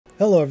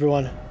Hello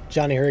everyone,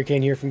 Johnny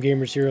Hurricane here from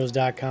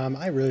GamersHeroes.com.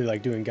 I really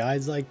like doing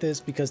guides like this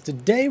because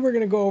today we're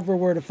going to go over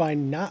where to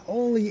find not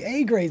only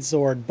a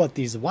Greatsword, but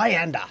the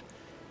Zweihander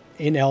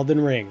in Elden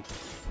Ring.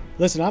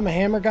 Listen, I'm a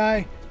hammer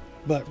guy,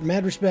 but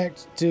mad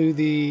respect to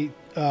the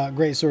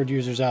Greatsword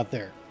users out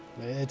there.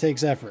 It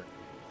takes effort.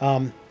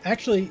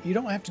 Actually, you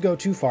don't have to go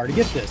too far to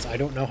get this. I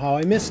don't know how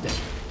I missed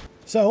it.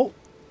 So,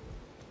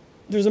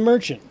 there's a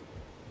merchant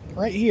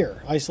right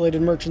here.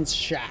 Isolated Merchant's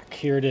Shack.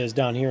 Here it is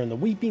down here in the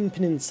Weeping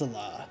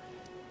Peninsula.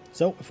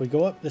 So if we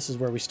go up, this is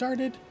where we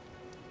started.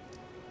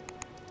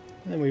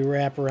 And then we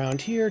wrap around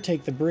here,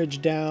 take the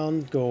bridge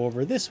down, go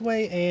over this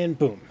way, and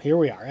boom, here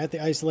we are at the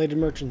Isolated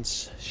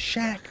Merchant's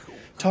Shack.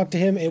 Talk to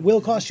him. It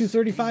will cost you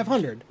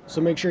 3,500,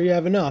 so make sure you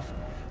have enough.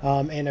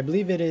 And I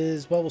believe it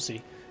is, well, we'll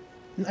see.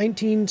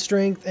 19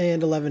 strength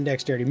and 11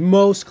 dexterity.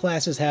 Most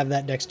classes have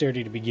that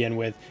dexterity to begin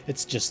with.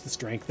 It's just the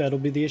strength that'll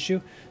be the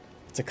issue.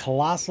 It's a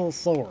colossal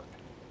sword,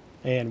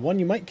 and one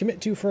you might commit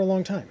to for a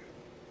long time.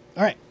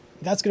 All right,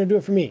 that's going to do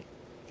it for me.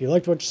 If you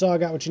liked what you saw,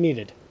 got what you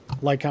needed,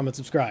 like, comment,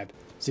 subscribe.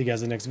 See you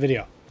guys in the next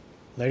video.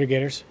 Later,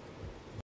 Gators.